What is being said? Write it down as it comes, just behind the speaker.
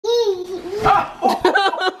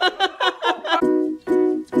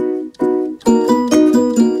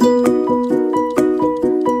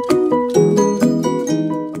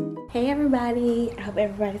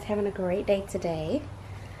great day today.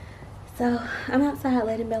 So I'm outside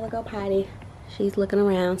letting Bella go potty. She's looking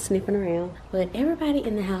around, sniffing around, but everybody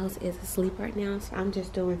in the house is asleep right now, so I'm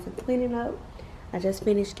just doing some cleaning up. I just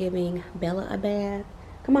finished giving Bella a bath.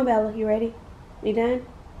 Come on, Bella, you ready? You done?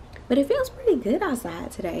 But it feels pretty good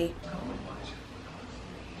outside today.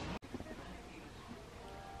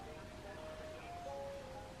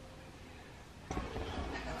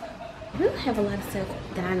 I really have a lot of stuff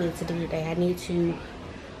that I need to do today. I need to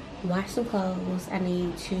wash some clothes.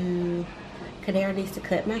 Kadera needs to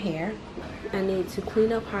cut my hair. I need to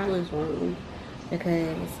clean up Harlan's room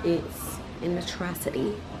because it's an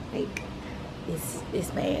atrocity. Like,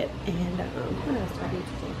 it's bad. And what else do I need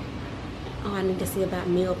to do? Oh, I need to see about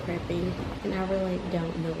meal prepping, and I really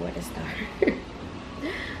don't know where to start.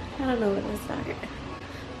 I don't know where to start.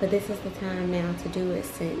 But this is the time now to do it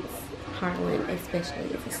since Harlan especially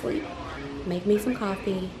is asleep. Make me some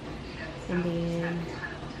coffee, and then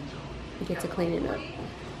get to cleaning up.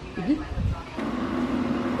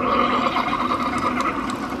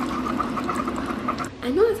 I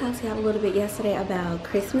know I talked to y'all a little bit yesterday about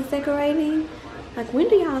Christmas decorating. Like, when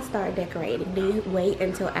do y'all start decorating? Do you wait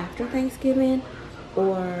until after Thanksgiving,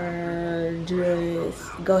 or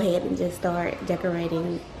just go ahead and just start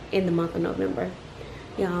decorating in the month of November?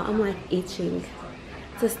 Y'all, I'm like itching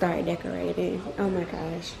to start decorating. Oh my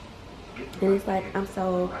gosh. And it's like I'm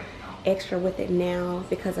so extra with it now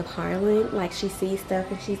because of Harlan. Like, she sees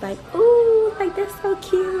stuff and she's like, ooh, like that's so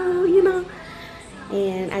cute, you know.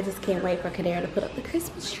 And I just can't wait for Kadera to put up the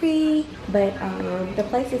Christmas tree. But the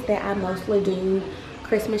places that I mostly do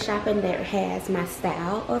Christmas shopping that has my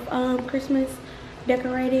style of Christmas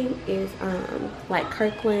decorating is like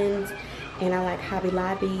Kirkland's, and I like Hobby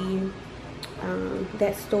Lobby.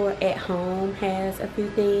 That store at home has a few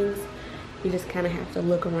things. You just kind of have to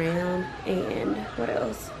look around. And what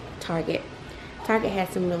else? Target has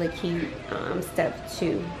some really cute stuff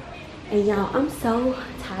too. And y'all, I'm so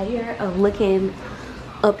tired of looking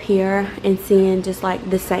up here and seeing just like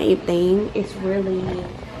the same thing. It's really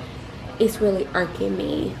irking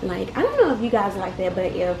me. Like, I don't know if you guys are like that,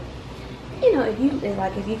 but if you know, if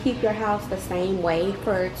you keep your house the same way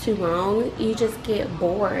for too long, you just get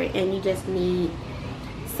bored and you just need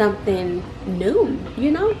something new,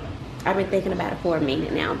 you know. I've been thinking about it for a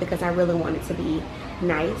minute now because I really want it to be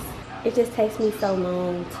nice. It just takes me so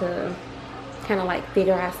long to kind of like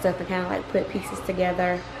figure out stuff and kind of like put pieces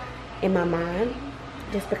together in my mind,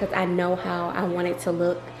 just because I know how I want it to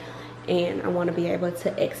look and I want to be able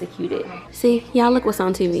to execute it. See, y'all, look what's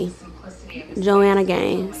on TV. Joanna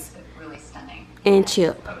Gaines and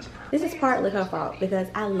Chip. This is partly her fault because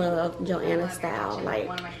I love Joanna's style. Like,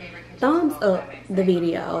 thumbs up the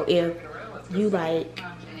video if you like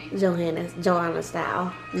Joanna's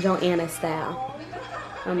style.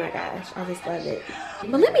 Oh my gosh, I just love it.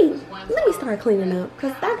 But let me start cleaning up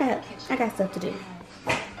because I got stuff to do.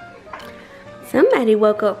 Somebody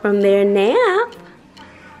woke up from their nap.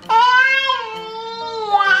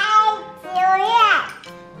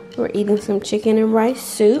 We're eating some chicken and rice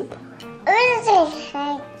soup.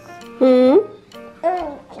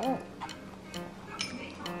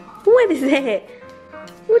 What is that?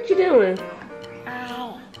 What you doing?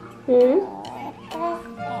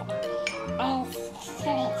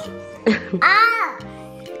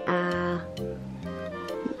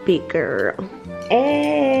 Big girl.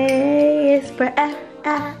 A is for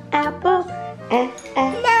apple.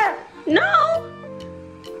 No.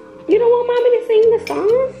 You don't want mommy to sing the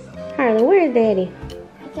song? Harlan, where's daddy?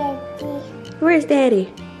 Where's daddy?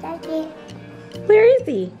 Where is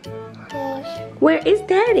he? Where is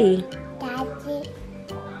daddy?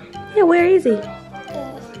 Yeah, where is he?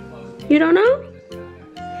 You don't know?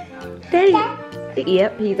 Daddy?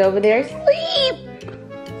 Yep, he's over there asleep.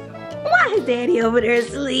 Why is daddy over there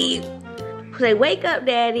asleep? Say, wake up,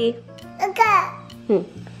 daddy.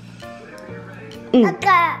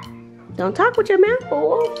 Don't talk with your mouth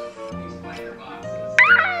full.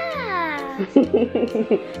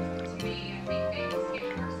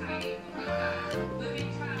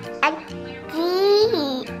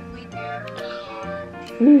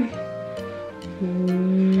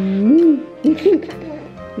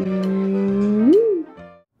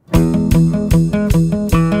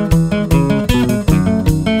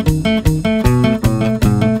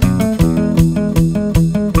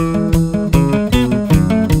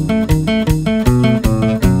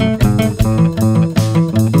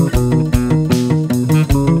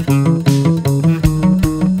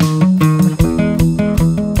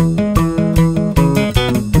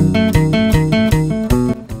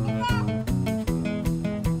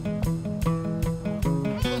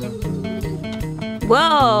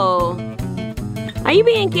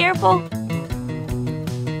 apple.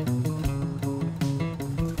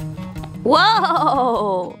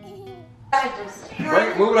 Whoa!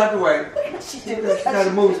 Wait, move it out the way.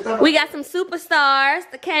 We got some superstars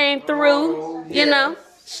that came through, Oh, you know,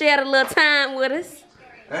 shared a little time with us.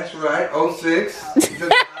 That's right, 06.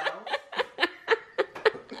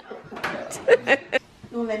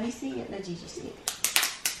 Well, let me see it. Let Gigi see it.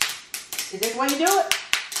 Is this the way you do it?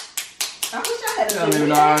 I wish I had a I don't even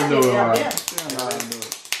know how to do it.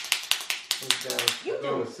 You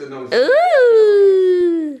do it. Sitting on the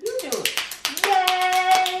Ooh! You do it.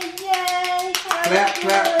 Yay, yay. clap,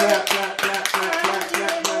 clap, clap, clap, clap, clap,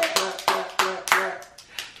 clap, clap, clap,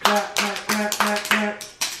 clap, clap, clap, clap, clap.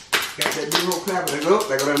 Got that new whole clapper. Look,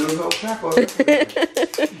 they got that new whole clapper.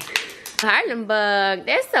 Harlem bug,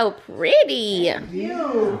 that's so pretty. You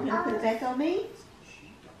put it back on me?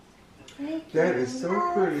 That is so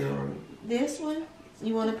pretty, honey. This one?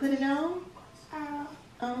 You want to put it on?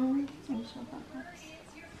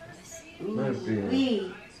 That's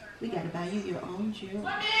big. We got to buy you your own jewelry.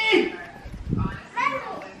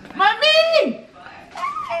 Mommy!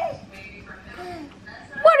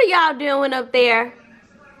 What are y'all doing up there?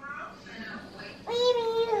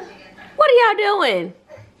 What are y'all doing?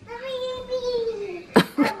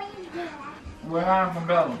 We're hiding from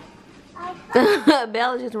Bella.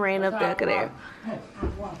 Bella just ran up there.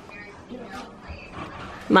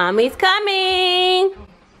 Mommy's coming.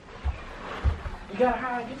 You gotta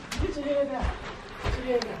hide. Get your head down. Get your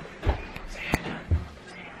head down.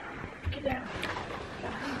 Get down.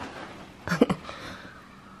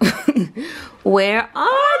 Where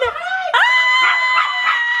are the...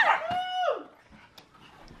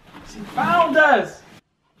 She found us.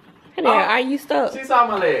 Hey there, are you stuck? She saw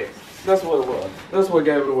my legs. That's what it was. That's what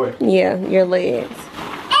gave it away. Yeah, your legs.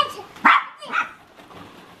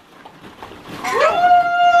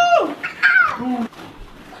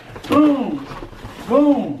 Boom.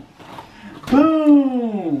 Boom.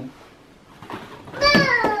 Boom.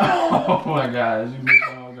 Oh my gosh, you missed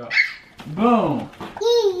the whole go. Boom.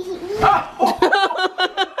 Oh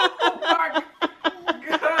my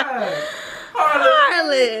God.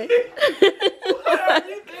 Harlan. What are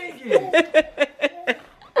you thinking?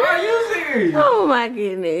 Are you serious? Oh my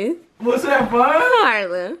goodness. Was that fun?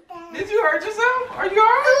 Harlan. Did you hurt yourself? Are you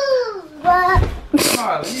alright?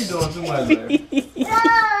 Harlan, you doing too much there.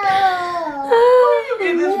 Where you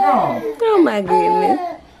get this from? Oh my goodness.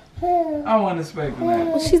 I wasn't expecting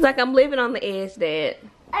that. She's like, I'm living on the edge, Dad.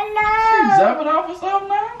 She's jumping off of stuff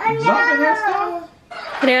now? Jumping at stuff?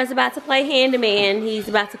 There's about to play handyman. He's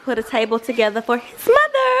about to put a table together for his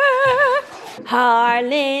mother.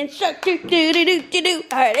 Harlan shark doo doo doo doo doo doo.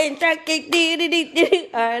 Harlan shark doo doo doo doo doo.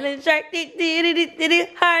 Harlan shark doo doo doo doo doo.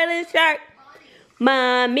 Harlan shark.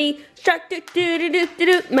 Mommy shark doo doo doo doo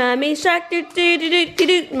doo. Mommy shark doo doo doo doo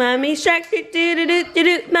doo. Mommy shark doo doo doo doo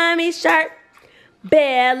doo. Mommy shark.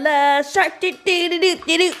 Bella shark doo doo doo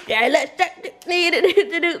doo doo. Bella shark doo doo doo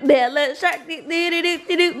doo doo. Bella shark doo doo doo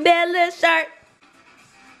doo doo. Bella shark.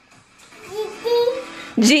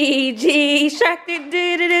 Gigi shark doo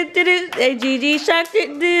doo doo doo doo. Gigi shark doo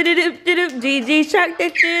doo doo doo doo. Gigi shark doo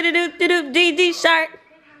doo doo doo doo. Gigi shark.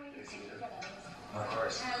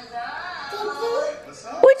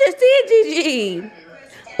 We just did Gigi.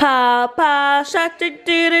 Papa shark doo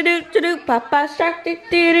doo doo doo doo. Papa shark doo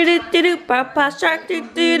doo doo doo doo. Papa shark doo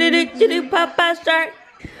doo doo doo doo. Papa shark.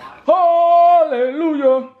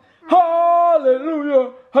 Hallelujah.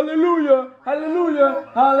 Hallelujah. Hallelujah. Hallelujah.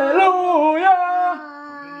 Hallelujah.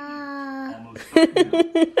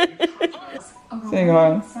 Sing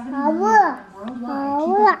on.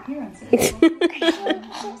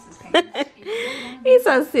 He's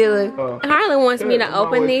so silly. Harlan wants me to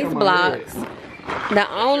open these blocks. The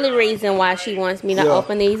only reason why she wants me to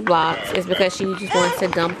open these blocks is because she just wants to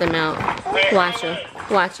dump them out. Watch her.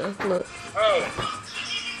 Watch her. Look.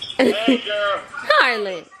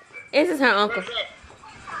 Harlan. This is her uncle.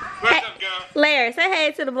 What's up, girl? Larry, say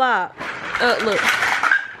hey to the block. Oh, look.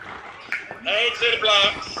 Hey to the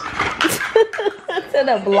blocks. To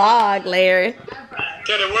the blog, Larry.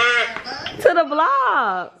 To the what? To the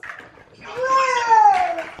blog.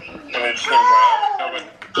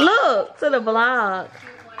 Look, to the blog.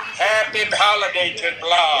 Happy holiday to the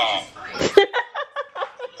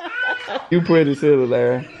blog. You pretty silly,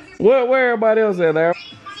 Larry. Where everybody else at, Larry?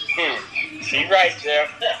 She right, Jeff.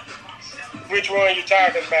 Which one you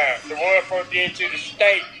talking about? The one for being to the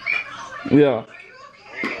state? Yeah.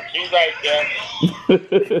 She right, Jeff.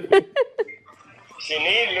 She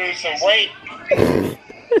need to lose some weight.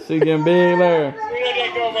 She getting big, Larry. Where they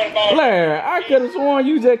go with about? Larry, I could have sworn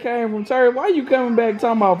you just came from church. Why you coming back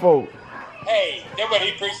talking about folks? Hey, Hey, that's what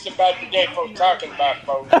he preached about today, folks talking about,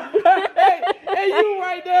 folks. Hey, you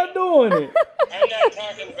right there doing it. I'm not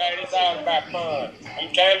talking about it, it's all about fun.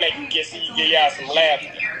 I'm trying to make you get y'all some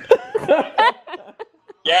laughter.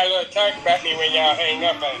 Y'all gonna talk about me when y'all hang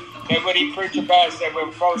up on. That's what he preached about. Said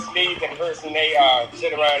when folks leave the person, they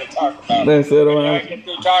sit around and talk about They me. sit When around. y'all get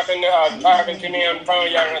through talking to me on the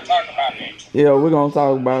phone, y'all gonna talk about me. Yeah, we're gonna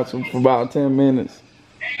talk about you for about 10 minutes.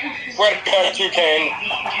 What about you, Candy?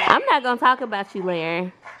 I'm not gonna talk about you,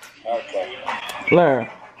 Larry. Okay. Larry,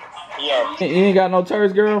 Yo, you ain't got no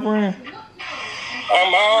church girlfriend?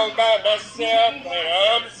 I'm all by myself and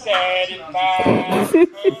I'm satisfied. I'm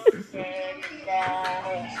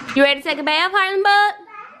satisfied. You ready to take a bath, Harlan Bud?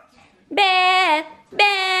 Bath,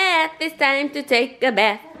 bath. It's time to take a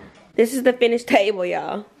bath. This is the finished table,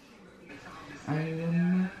 y'all. I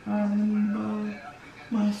am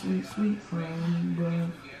my sweet, sweet Harlan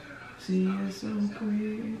Bud. She is so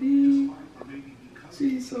pretty.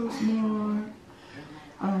 She's so smart.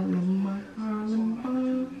 I love my Harlan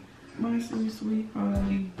Bud. My sweet, sweet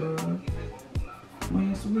Harlan Bud.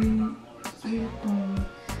 My sweet, sweet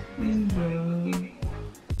Harlan Bud.